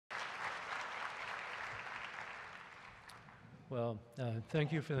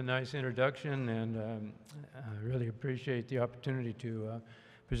Thank you for the nice introduction, and I really appreciate the opportunity to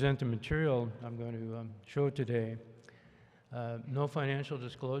present the material I'm going to show today. No financial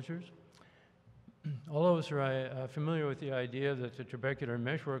disclosures. All of us are familiar with the idea that the trabecular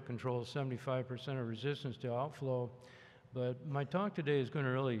meshwork controls 75% of resistance to outflow, but my talk today is going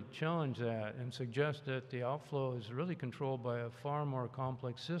to really challenge that and suggest that the outflow is really controlled by a far more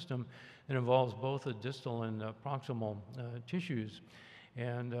complex system that involves both the distal and proximal tissues.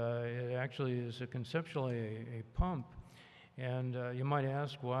 And it actually is conceptually a pump. And you might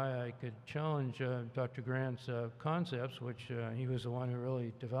ask why I could challenge Dr. Grant's concepts, which he was the one who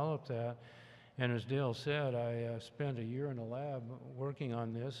really developed that. And as Dale said, I spent a year in a lab working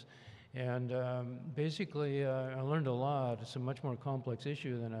on this. And basically, I learned a lot. It's a much more complex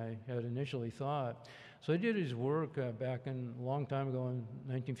issue than I had initially thought. So I did his work back in a long time ago in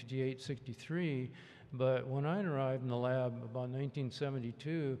 1958-63. But when I arrived in the lab about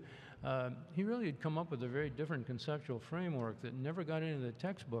 1972, he really had come up with a very different conceptual framework that never got into the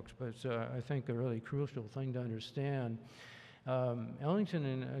textbooks, but it's, I think, a really crucial thing to understand. Ellingson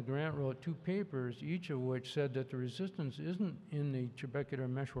and Grant wrote two papers, each of which said that the resistance isn't in the trabecular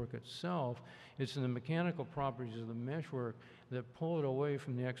meshwork itself, it's in the mechanical properties of the meshwork that pull it away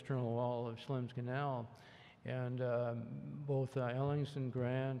from the external wall of Schlemm's canal. And both Ellingson,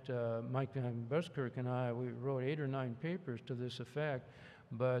 Grant, Mike Van Buskirk, and I, we wrote 8 or 9 papers to this effect,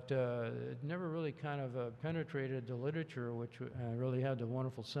 but it never really kind of penetrated the literature, which really had the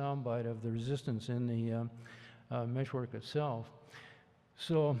wonderful soundbite of the resistance in the meshwork itself.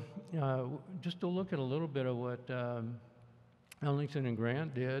 So just to look at a little bit of what Ellingson and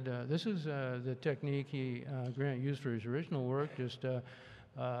Grant did, this is the technique Grant used for his original work, just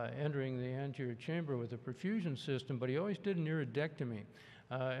entering the anterior chamber with a perfusion system, but he always did an iridectomy.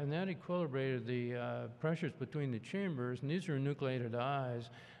 And that equilibrated the pressures between the chambers, and these are nucleated eyes.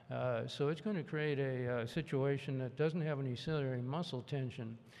 So it's going to create a situation that doesn't have any ciliary muscle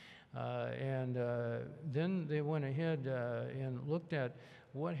tension. Then they went ahead and looked at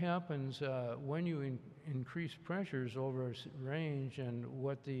what happens when you increase pressures over a range and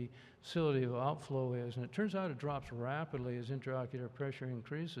what the facility of outflow is. And it turns out it drops rapidly as intraocular pressure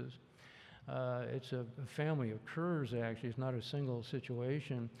increases. It's a family of curves, actually. It's not a single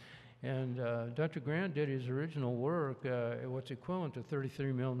situation. And Dr. Grant did his original work, what's equivalent to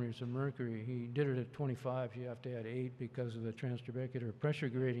 33 millimeters of mercury. He did it at 25. You have to add 8 because of the transtrabecular pressure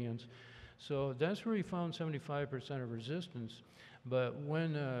gradients. So that's where he found 75% of resistance. But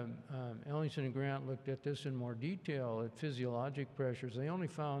when Ellingson and Grant looked at this in more detail at physiologic pressures, they only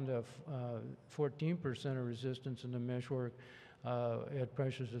found 14% of resistance in the meshwork at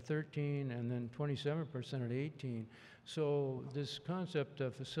pressures of 13 and then 27% at 18. So this concept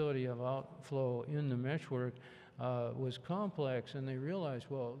of facility of outflow in the meshwork was complex, and they realized,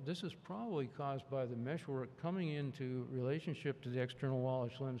 well, this is probably caused by the meshwork coming into relationship to the external wall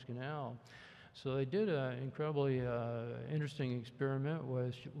of Schlemm's canal. So they did an incredibly interesting experiment,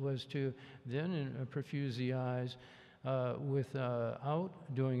 was to then perfuse the eyes without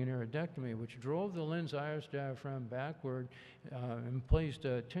doing an iridectomy, which drove the lens iris diaphragm backward and placed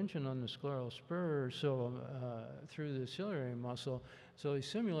tension on the scleral spur through the ciliary muscle. So they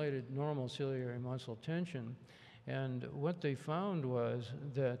simulated normal ciliary muscle tension. And what they found was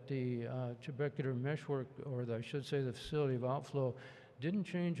that the trabecular meshwork, or I should say the facility of outflow, didn't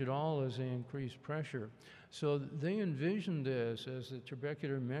change at all as they increased pressure. So they envisioned this as the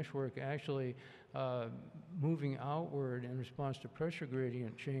trabecular meshwork actually moving outward in response to pressure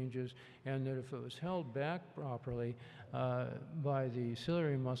gradient changes, and that if it was held back properly by the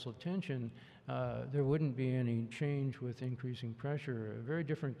ciliary muscle tension, there wouldn't be any change with increasing pressure. A very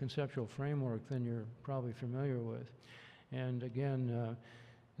different conceptual framework than you're probably familiar with. And again,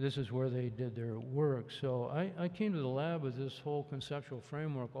 this is where they did their work. So I came to the lab with this whole conceptual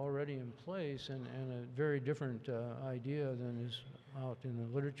framework already in place, and a very different idea than is out in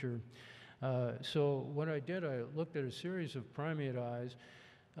the literature. So what I did, I looked at a series of primate eyes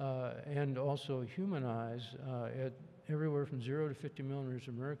and also human eyes at everywhere from 0 to 50 millimeters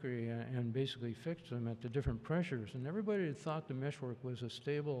of mercury, and basically fixed them at the different pressures. And everybody had thought the meshwork was a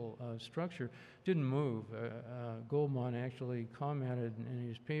stable structure, didn't move. Goldman actually commented in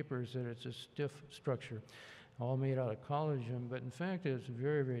his papers that it's a stiff structure, all made out of collagen, but in fact it's a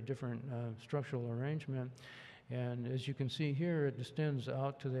very, very different structural arrangement. And as you can see here, it distends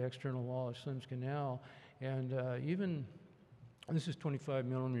out to the external wall of Schlemm's canal, and even this is 25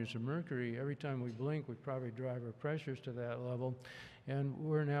 millimeters of mercury. Every time we blink, we probably drive our pressures to that level. And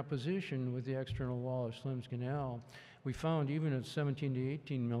we're in apposition with the external wall of Schlemm's canal. We found even at 17 to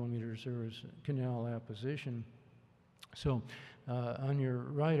 18 millimeters, there was canal apposition. So on your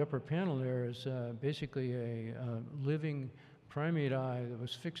right upper panel there is basically a living primate eye that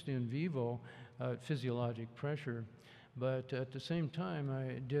was fixed in vivo at physiologic pressure. But at the same time,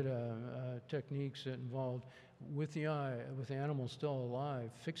 I did techniques that involved, with the eye, with the animal still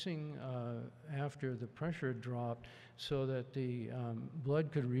alive, fixing after the pressure had dropped so that the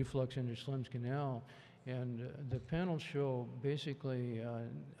blood could reflux into Schlimm's canal. And the panels show basically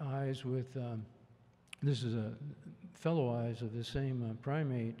eyes with, this is a fellow eyes of the same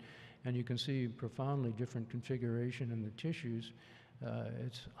primate, and you can see profoundly different configuration in the tissues.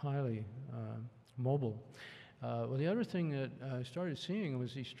 It's highly mobile. Well, the other thing that I started seeing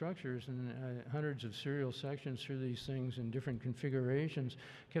was these structures and hundreds of serial sections through these things in different configurations.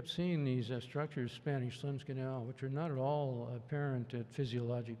 Kept seeing these structures spanning Schlimm's canal, which are not at all apparent at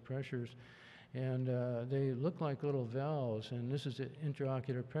physiologic pressures. And they look like little valves, and this is the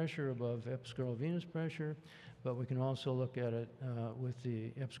intraocular pressure above episcleral venous pressure, but we can also look at it with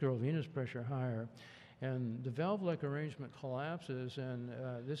the episcleral venous pressure higher. And the valve-like arrangement collapses, and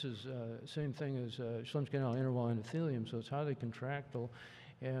this is same thing as Schlimm's canal interwall endothelium, so it's highly contractile,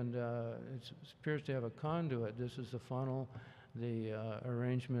 and it appears to have a conduit. This is the funnel, the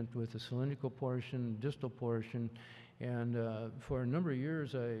arrangement with the cylindrical portion, distal portion, and for a number of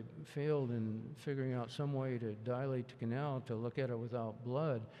years I failed in figuring out some way to dilate the canal to look at it without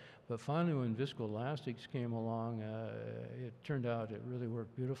blood. But finally, when viscoelastics came along, it turned out it really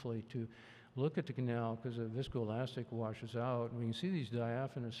worked beautifully to look at the canal because the viscoelastic washes out. And we can see these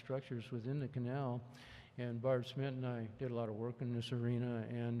diaphanous structures within the canal. And Barb Smith and I did a lot of work in this arena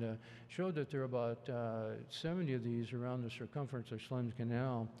and showed that there are about 70 of these around the circumference of Schlimm's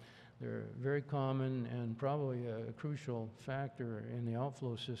canal. They're very common and probably a crucial factor in the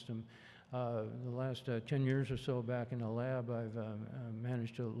outflow system. The last 10 years or so back in the lab, I've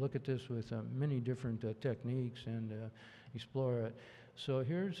managed to look at this with many different techniques and explore it. So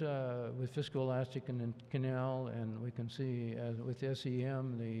here's with viscoelastic in the canal, and we can see with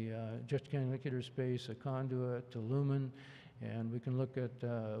SEM, the juxtacanaliculator space, a conduit, the lumen, and we can look at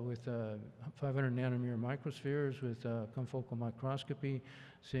with 500 nanometer microspheres with confocal microscopy,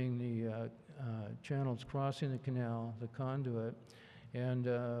 seeing the channels crossing the canal, the conduit. And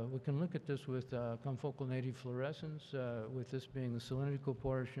we can look at this with confocal native fluorescence, with this being the cylindrical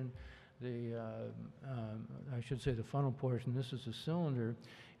portion, the, I should say the funnel portion. This is the cylinder,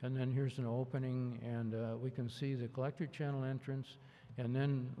 and then here's an opening, and we can see the collector channel entrance, and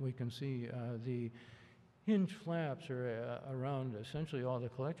then we can see the hinge flaps are around essentially all the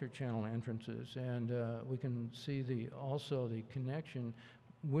collector channel entrances, and we can see also the connection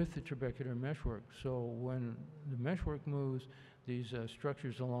with the trabecular meshwork. So when the meshwork moves, these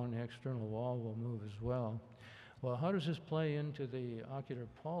structures along the external wall will move as well. Well, how does this play into the ocular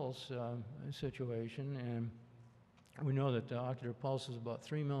pulse situation? And we know that the ocular pulse is about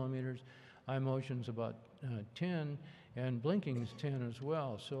 3 millimeters, eye motion is about 10, and blinking is 10 as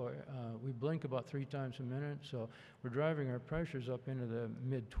well. So we blink about 3 times a minute, so we're driving our pressures up into the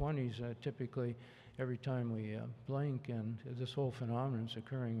mid-20s typically every time we blink, and this whole phenomenon is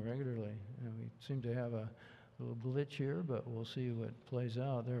occurring regularly. And we seem to have a little glitch here, but we'll see what plays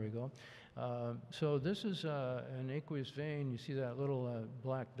out. There we go. So this is an aqueous vein. You see that little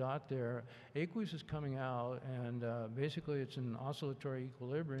black dot there. Aqueous is coming out, and basically it's an oscillatory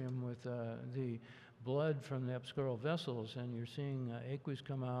equilibrium with the blood from the episcleral vessels, and you're seeing aqueous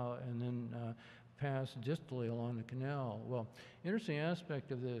come out and then pass distally along the canal. Well, interesting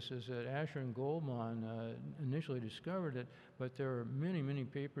aspect of this is that Asher and Goldman initially discovered it, but there are many, many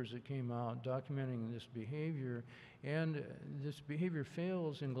papers that came out documenting this behavior, and this behavior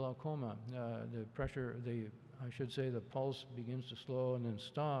fails in glaucoma. The pressure, I should say the pulse begins to slow and then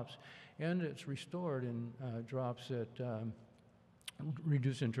stops, and it's restored in drops at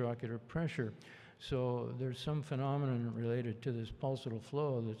reduced intraocular pressure. So there's some phenomenon related to this pulsatile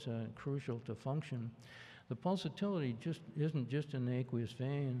flow that's crucial to function. The pulsatility isn't just in the aqueous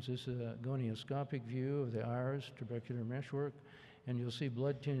veins. This is a gonioscopic view of the iris, trabecular meshwork, and you'll see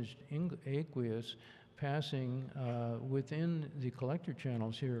blood-tinged aqueous passing within the collector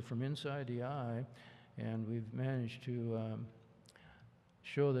channels here from inside the eye, and we've managed to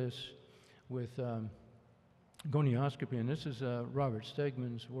show this with gonioscopy, and this is Robert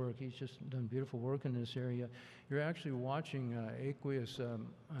Stegman's work. He's just done beautiful work in this area. You're actually watching aqueous,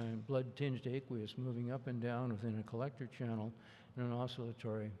 blood-tinged aqueous moving up and down within a collector channel in an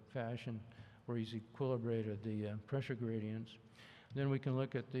oscillatory fashion where he's equilibrated the pressure gradients. Then we can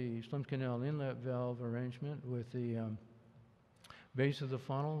look at the Schlimm's canal inlet valve arrangement with the base of the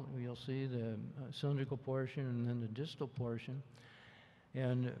funnel. You'll see the cylindrical portion and then the distal portion.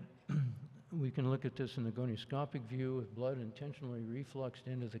 And we can look at this in the gonioscopic view with blood intentionally refluxed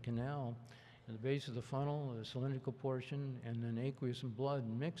into the canal. At the base of the funnel, the cylindrical portion, and then aqueous and blood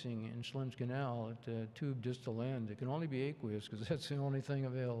mixing in Schlemm's canal at the tube distal end. It can only be aqueous because that's the only thing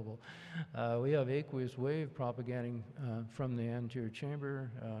available. We have aqueous wave propagating from the anterior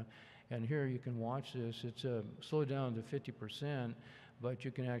chamber, and here you can watch this. It's slowed down to 50%, but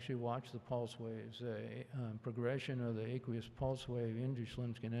you can actually watch the pulse waves, progression of the aqueous pulse wave into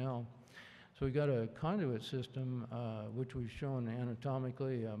Schlemm's canal. So we got a conduit system, which we've shown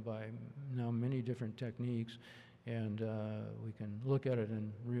anatomically by now many different techniques, and we can look at it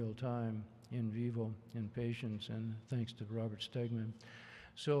in real time in vivo in patients, and thanks to Robert Stegman.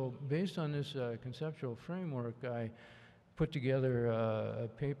 So based on this conceptual framework, I put together a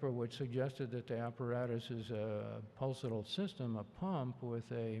paper which suggested that the apparatus is a pulsatile system, a pump with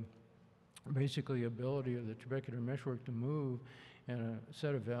a basically ability of the trabecular meshwork to move, and a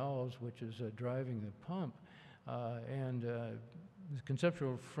set of valves which is driving the pump. The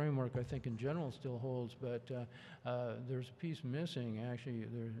conceptual framework, I think, in general still holds, but there's a piece missing. Actually,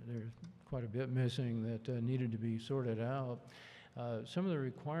 there's quite a bit missing that needed to be sorted out. Some of the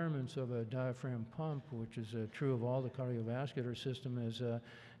requirements of a diaphragm pump, which is true of all the cardiovascular system, is it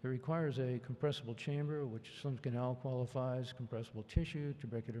requires a compressible chamber, which Schlemm's canal qualifies, compressible tissue,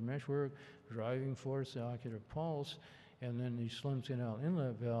 trabecular meshwork, driving force, the ocular pulse, and then the Schlemm's canal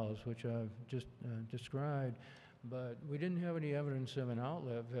inlet valves, which I've just described. But we didn't have any evidence of an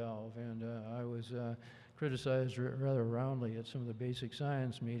outlet valve, and I was criticized rather roundly at some of the basic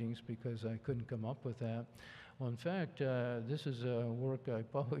science meetings because I couldn't come up with that. Well, in fact, this is work I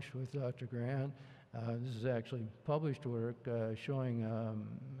published with Dr. Grant. This is actually published work showing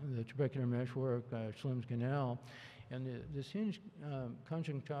the trabecular meshwork, Schlemm's canal, and this hinged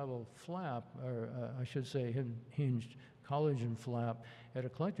conjunctival flap, or I should say hinged collagen flap at a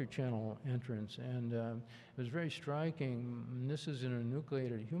collector channel entrance, and it was very striking. And this is in a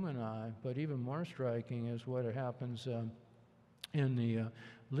nucleated human eye, but even more striking is what happens in the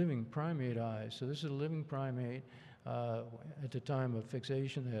living primate eye. So this is a living primate at the time of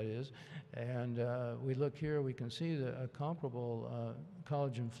fixation, that is, and we look here, we can see a comparable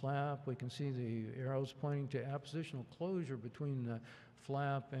collagen flap. We can see the arrows pointing to appositional closure between the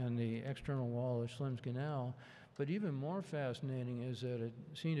flap and the external wall of Schlemm's canal. But even more fascinating is that it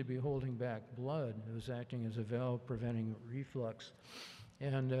seemed to be holding back blood. It was acting as a valve preventing reflux.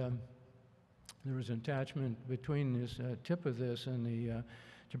 And there was an attachment between this tip of this and the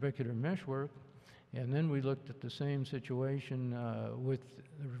trabecular meshwork. And then we looked at the same situation with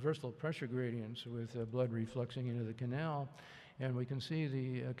the reversal of pressure gradients with blood refluxing into the canal. And we can see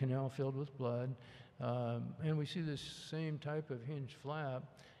the canal filled with blood. And we see this same type of hinged flap.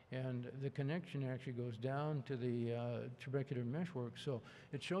 And the connection actually goes down to the trabecular meshwork. So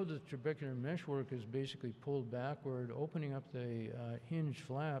it showed that the trabecular meshwork is basically pulled backward, opening up the hinged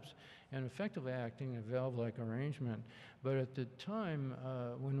flaps and effectively acting a valve-like arrangement. But at the time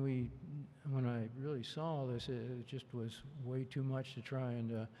when I really saw this, it just was way too much to try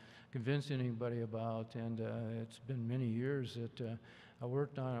and convince anybody about. And it's been many years that I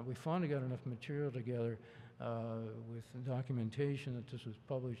worked on it. We finally got enough material together with documentation that this was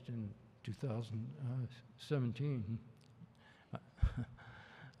published in 2017.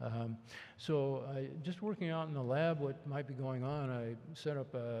 So just working out in the lab what might be going on, I set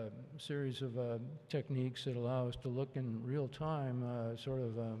up a series of techniques that allow us to look in real time, sort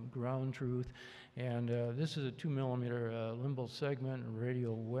of ground truth. And this is a 2 millimeter limbal segment,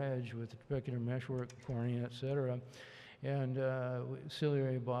 radial wedge with the trabecular meshwork, cornea, et cetera, and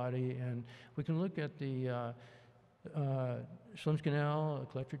ciliary body. And we can look at the Schlemm's canal, a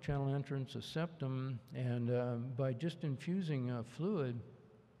collector channel entrance, a septum, and by just infusing fluid,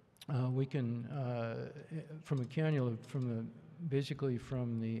 we can, from a cannula, basically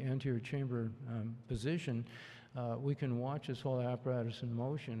from the anterior chamber position, we can watch this whole apparatus in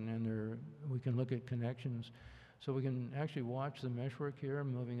motion, and we can look at connections. So we can actually watch the meshwork here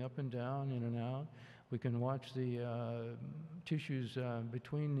moving up and down, in and out. We can watch the tissues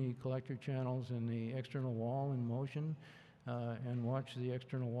between the collector channels and the external wall in motion, and watch the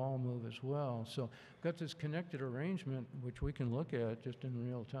external wall move as well. So we've got this connected arrangement which we can look at just in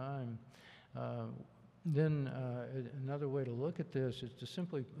real time. Then another way to look at this is to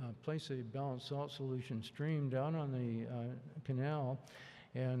simply place a balanced salt solution stream down on the canal,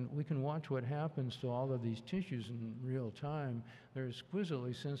 and we can watch what happens to all of these tissues in real time. They're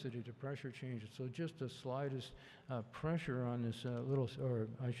exquisitely sensitive to pressure changes. So just the slightest pressure on this or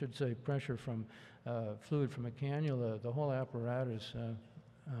I should say pressure from fluid from a cannula, the whole apparatus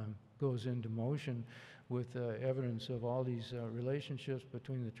goes into motion. with evidence of all these relationships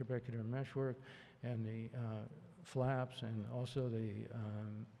between the trabecular meshwork and the flaps, and also the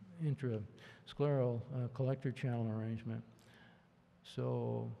intrascleral collector channel arrangement.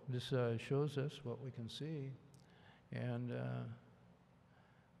 So this shows us what we can see, and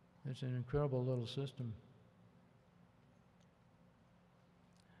it's an incredible little system.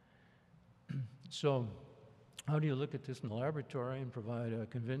 So how do you look at this in the laboratory and provide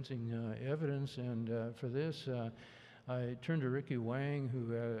convincing evidence? And for this, I turned to Ricky Wang,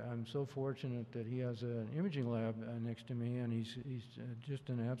 who I'm so fortunate that he has an imaging lab next to me, and he's just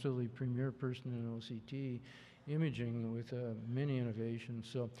an absolutely premier person in OCT imaging with many innovations.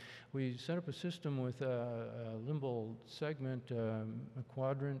 So we set up a system with a limbal segment, a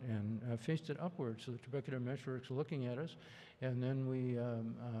quadrant, and faced it upwards, so the trabecular meshwork's looking at us. And then we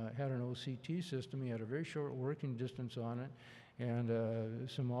had an OCT system. We had a very short working distance on it, and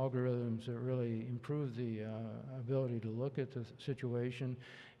some algorithms that really improved the ability to look at the situation.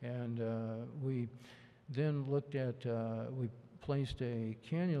 And we then looked at, we placed a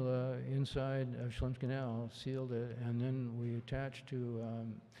cannula inside of Schlemm's canal, sealed it, and then we attached to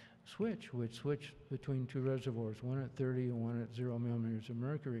switch, which switched between two reservoirs, one at 30 and one at 0 millimeters of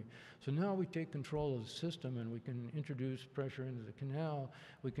mercury. So now we take control of the system, and we can introduce pressure into the canal.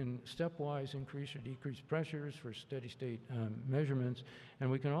 We can stepwise increase or decrease pressures for steady state measurements, and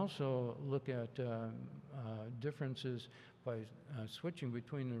we can also look at differences by switching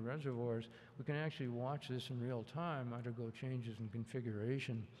between the reservoirs. We can actually watch this in real time, undergo changes in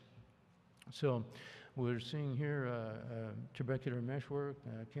configuration. So we're seeing here trabecular meshwork,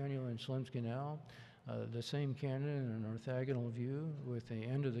 cannula and Schlemm's canal, the same cannula in an orthogonal view with the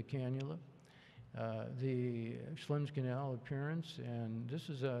end of the cannula, the Schlemm's canal appearance, and this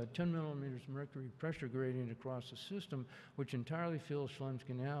is a 10 millimeters mercury pressure gradient across the system, which entirely fills Schlemm's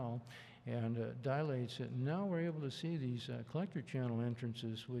canal and dilates it. And now we're able to see these collector channel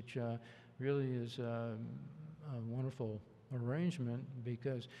entrances, which really is a wonderful arrangement,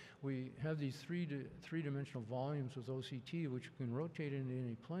 because we have these three-dimensional volumes with OCT, which can rotate into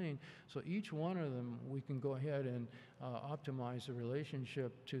any plane. So each one of them, we can go ahead and optimize the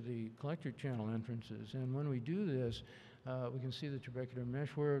relationship to the collector channel entrances. And when we do this, we can see the trabecular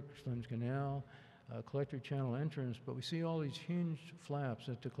meshwork, Schlemm's canal, collector channel entrance, but we see all these hinged flaps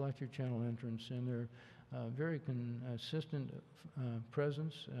at the collector channel entrance, and they're very consistent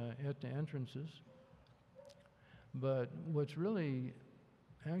presence at the entrances. But what's really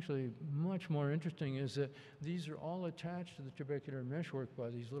actually much more interesting is that these are all attached to the trabecular meshwork by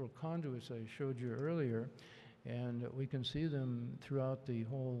these little conduits I showed you earlier, and we can see them throughout the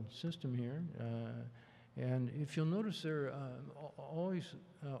whole system here. And if you'll notice, they're always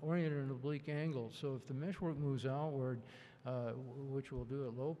oriented at an oblique angle. So if the meshwork moves outward, which we'll do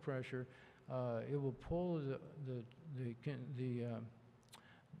at low pressure, it will pull the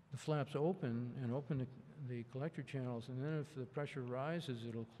flaps open and open the collector channels, and then if the pressure rises,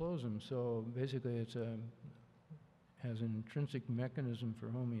 it'll close them. So basically, it's has an intrinsic mechanism for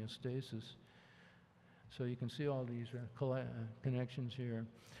homeostasis. So you can see all these connections here.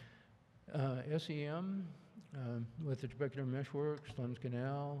 SEM with the trabecular meshwork, Schlemm's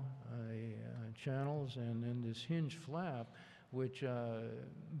canal, channels, and then this hinge flap, which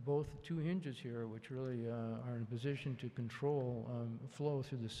both two hinges here, which really are in a position to control flow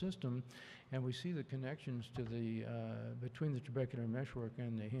through the system, and we see the connections to the between the trabecular meshwork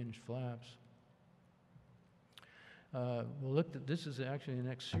and the hinged flaps. We'll look at this is actually the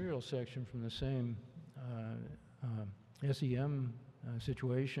next serial section from the same SEM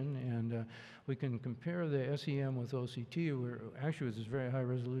situation, and we can compare the SEM with OCT. We're actually with this very high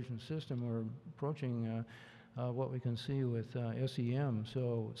resolution system, we're approaching what we can see with SEM.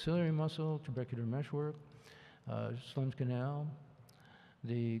 So ciliary muscle, trabecular meshwork, Schlemm's canal,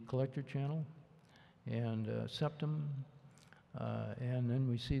 the collector channel, and septum, and then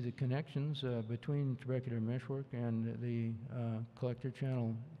we see the connections between trabecular meshwork and the collector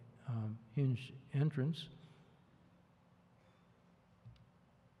channel hinge entrance.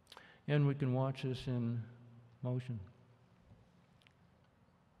 And we can watch this in motion.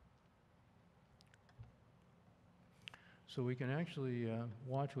 So we can actually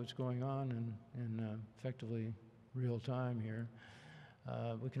watch what's going on in effectively real time here.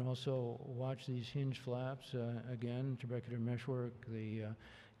 We can also watch these hinge flaps, again, trabecular meshwork, the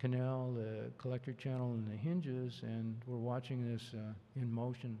canal, the collector channel, and the hinges, and we're watching this in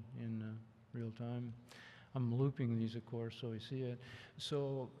motion in real time. I'm looping these, of course, so we see it.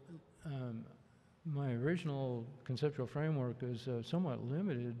 So my original conceptual framework is somewhat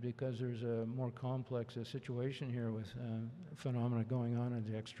limited because there's a more complex situation here with phenomena going on in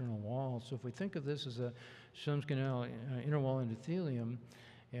the external wall. So if we think of this as a Schlemm's canal inner wall endothelium,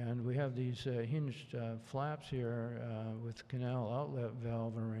 and we have these hinged flaps here with canal outlet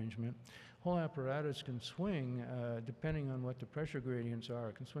valve arrangement, whole apparatus can swing depending on what the pressure gradients are.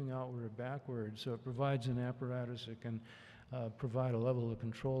 It can swing outward or backward, so it provides an apparatus that can provide a level of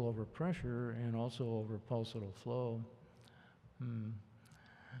control over pressure and also over pulsatile flow.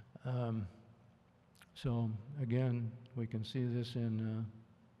 So again, we can see this in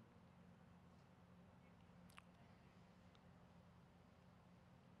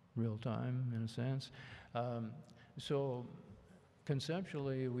real time, in a sense. So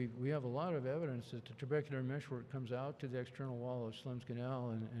conceptually, we have a lot of evidence that the trabecular meshwork comes out to the external wall of Schlemm's canal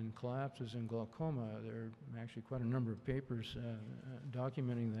and collapses in glaucoma. There are actually quite a number of papers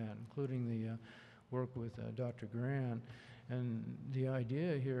documenting that, including the work with Dr. Grant. And the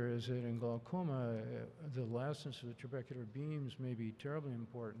idea here is that in glaucoma, the elasticity of the trabecular beams may be terribly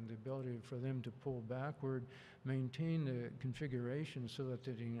important, the ability for them to pull backward, maintain the configuration so that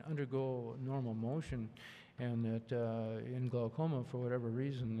they can undergo normal motion, and that in glaucoma, for whatever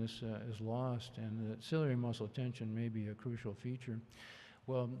reason, this is lost, and that ciliary muscle tension may be a crucial feature.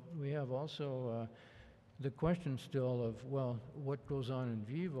 Well, we have also the question still of, well, what goes on in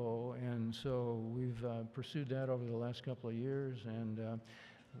vivo, and so we've pursued that over the last couple of years, and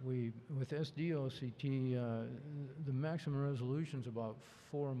with SDOCT, the maximum resolution is about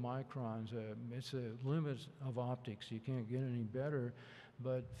 4 microns. It's a limit of optics. You can't get any better.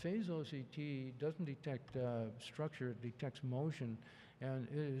 But phase OCT doesn't detect structure, it detects motion, and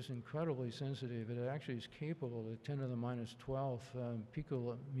it is incredibly sensitive. It actually is capable of 10 to the minus 12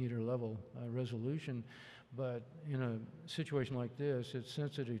 picometer level resolution, but in a situation like this, it's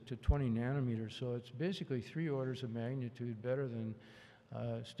sensitive to 20 nanometers, so it's basically 3 orders of magnitude better than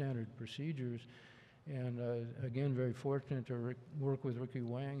standard procedures. And again, very fortunate to work with Ricky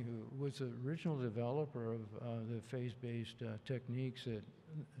Wang, who was the original developer of the phase-based techniques that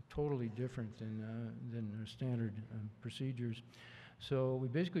totally different than standard procedures. So we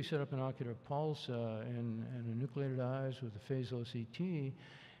basically set up an ocular pulse and a nucleated eyes with the phase OCT,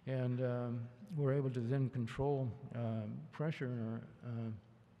 and we're able to then control pressure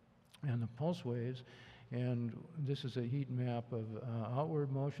and the pulse waves. And this is a heat map of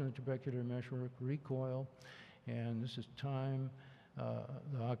outward motion of the trabecular meshwork, recoil, and this is time,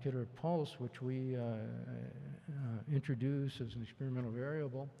 the ocular pulse, which we introduce as an experimental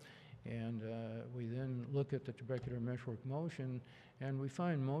variable. And we then look at the trabecular meshwork motion, and we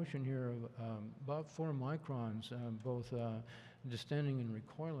find motion here of about 4 microns, both distending and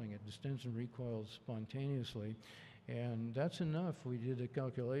recoiling. It distends and recoils spontaneously. And that's enough. We did the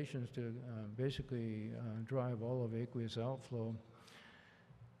calculations to basically drive all of aqueous outflow.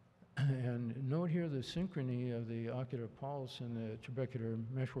 And note here the synchrony of the ocular pulse and the trabecular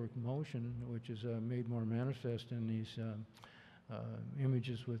meshwork motion, which is made more manifest in these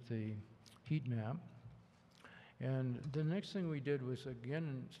images with the heat map. And the next thing we did was,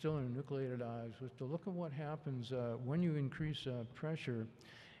 again, still in nucleated eyes, was to look at what happens when you increase pressure.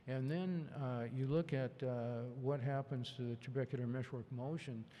 And then you look at what happens to the trabecular meshwork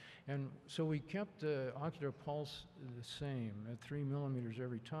motion. And so we kept the ocular pulse the same at 3 millimeters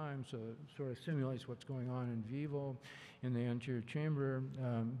every time, so it sort of simulates what's going on in vivo in the anterior chamber.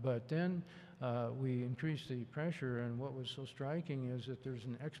 But then we increased the pressure, and what was so striking is that there's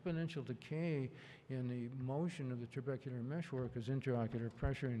an exponential decay in the motion of the trabecular meshwork as intraocular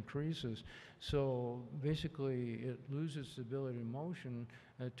pressure increases. So basically, it loses the ability to motion,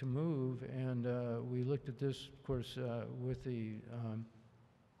 to move, and we looked at this, of course, with the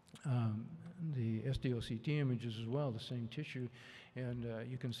SDOCT images as well, the same tissue, and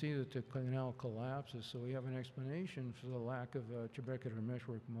you can see that the canal collapses, so we have an explanation for the lack of trabecular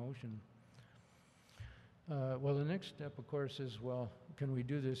meshwork motion. Well, the next step, of course, is, well, can we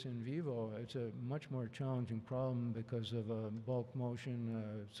do this in vivo? It's a much more challenging problem because of bulk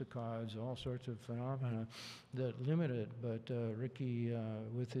motion, saccades, all sorts of phenomena that limit it. But Ricky,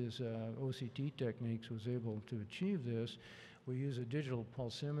 with his OCT techniques, was able to achieve this. We use a digital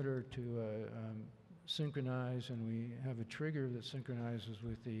pulsimeter to synchronize, and we have a trigger that synchronizes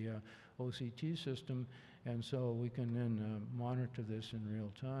with the OCT system, and so we can then monitor this in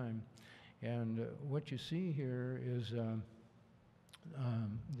real time. And what you see here is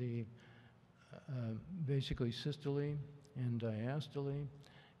the basically systole and diastole,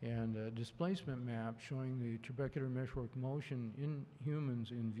 and a displacement map showing the trabecular meshwork motion in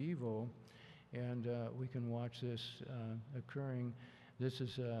humans in vivo, and we can watch this occurring. This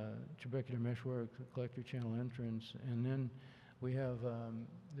is trabecular meshwork, collector channel entrance, and then we have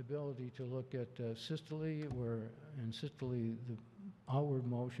the ability to look at systole, where in systole the outward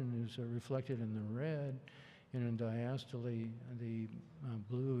motion is reflected in the red, and in diastole the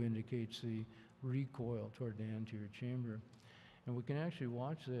blue indicates the recoil toward the anterior chamber. And we can actually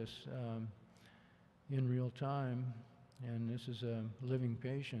watch this in real time, and this is a living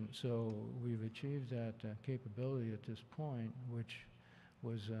patient, so we've achieved that capability at this point, which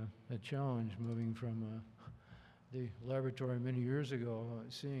was a challenge moving from the laboratory many years ago,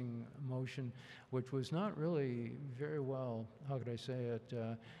 seeing motion, which was not really very well, how could I say it,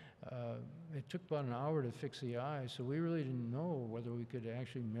 it took about an hour to fix the eye, so we really didn't know whether we could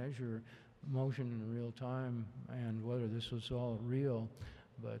actually measure motion in real time and whether this was all real,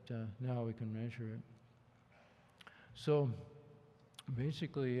 but now we can measure it. So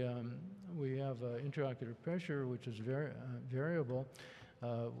basically, we have intraocular pressure, which is variable,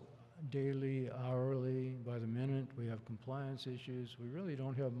 daily, hourly, by the minute. We have compliance issues. We really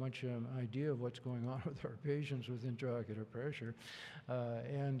don't have much idea of what's going on with our patients with intraocular pressure.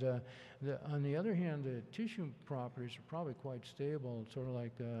 On the other hand, the tissue properties are probably quite stable, sort of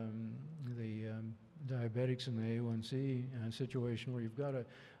like the diabetics in the A1C situation, where you've got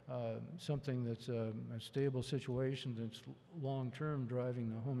something that's a stable situation that's long-term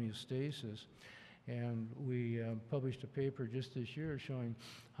driving the homeostasis. And we published a paper just this year showing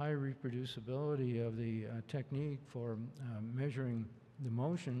high reproducibility of the technique for measuring the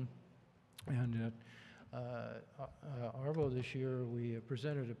motion. And at ARVO this year, we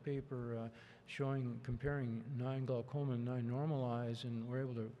presented a paper comparing 9 glaucoma and 9 normal eyes, and we're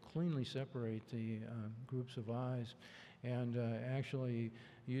able to cleanly separate the groups of eyes. And actually,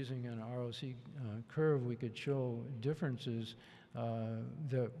 using an ROC curve, we could show differences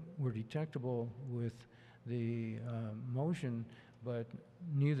that were detectable with the motion, but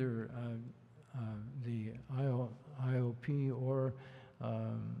neither the IOP or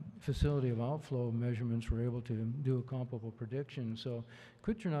facility of outflow measurements were able to do a comparable prediction. So it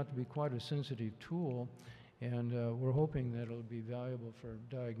could turn out to be quite a sensitive tool, and we're hoping that it'll be valuable for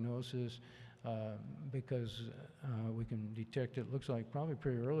diagnosis because we can detect, it looks like probably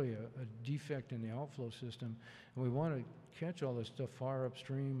pretty early, a defect in the outflow system. And we want to catch all this stuff far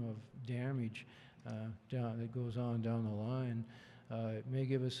upstream of damage that goes on down the line. It may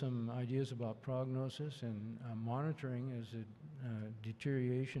give us some ideas about prognosis and monitoring as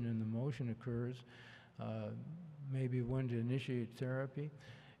deterioration in the motion occurs, maybe when to initiate therapy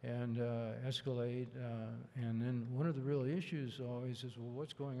and escalate. And then one of the real issues always is, well,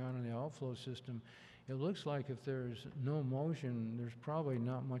 what's going on in the outflow system? It looks like if there's no motion, there's probably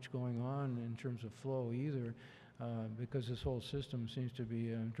not much going on in terms of flow either, because this whole system seems to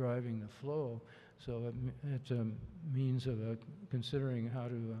be driving the flow. So it's a means of considering how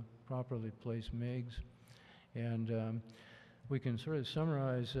to properly place MIGs. And we can sort of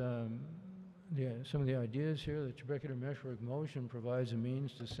summarize some of the ideas here. The trabecular meshwork motion provides a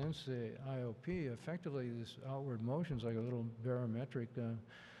means to sense the IOP. Effectively, this outward motion is like a little barometric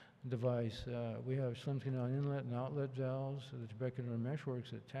device. We have slim canal inlet and outlet valves. The trabecular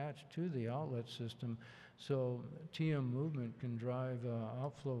meshwork's attached to the outlet system, so TM movement can drive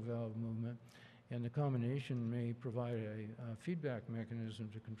outflow valve movement, and the combination may provide a feedback mechanism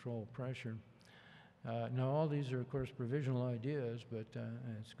to control pressure. Now, all these are, of course, provisional ideas, but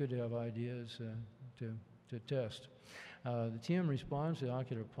it's good to have ideas to test. The TM responds to the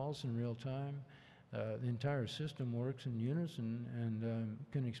ocular pulse in real time. The entire system works in unison and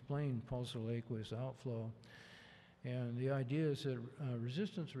can explain pulsal aqueous outflow. And the idea is that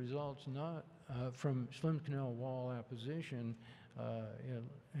resistance results not from slim canal wall apposition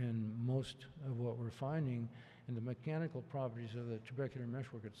in most of what we're finding, and the mechanical properties of the trabecular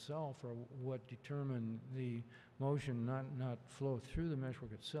meshwork itself are what determine the motion, not flow through the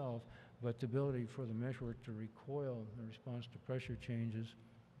meshwork itself, but the ability for the meshwork to recoil in response to pressure changes.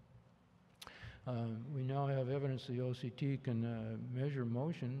 We now have evidence the OCT can measure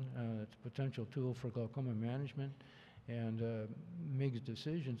motion. It's a potential tool for glaucoma management, and MIGS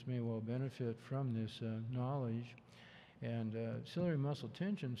decisions may well benefit from this knowledge. And ciliary muscle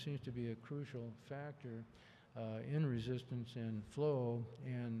tension seems to be a crucial factor in resistance and flow,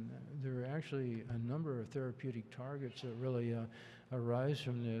 and there are actually a number of therapeutic targets that really arise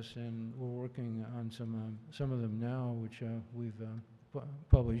from this, and we're working on some of them now, which we've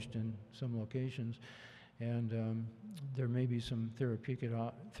published in some locations, and there may be some therapeutic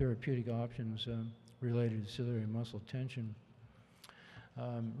options related to ciliary muscle tension.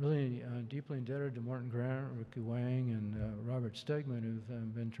 Really deeply indebted to Morton Grant, Ricky Wang, and Robert Stegman,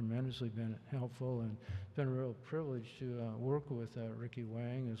 who've been tremendously helpful, and it's been a real privilege to work with Ricky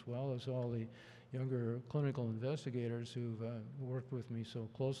Wang, as well as all the younger clinical investigators who've worked with me so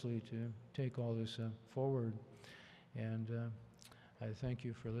closely to take all this forward. And I thank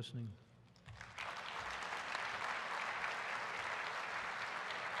you for listening.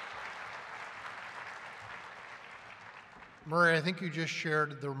 Murray, I think you just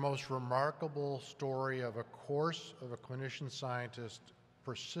shared the most remarkable story of a course of a clinician scientist,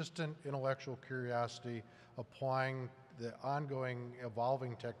 persistent intellectual curiosity, applying the ongoing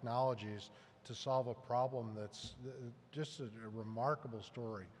evolving technologies to solve a problem that's just a remarkable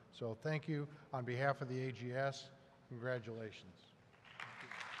story. So thank you on behalf of the AGS. Congratulations.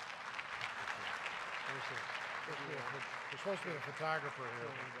 We're supposed to be a photographer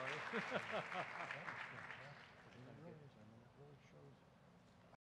here.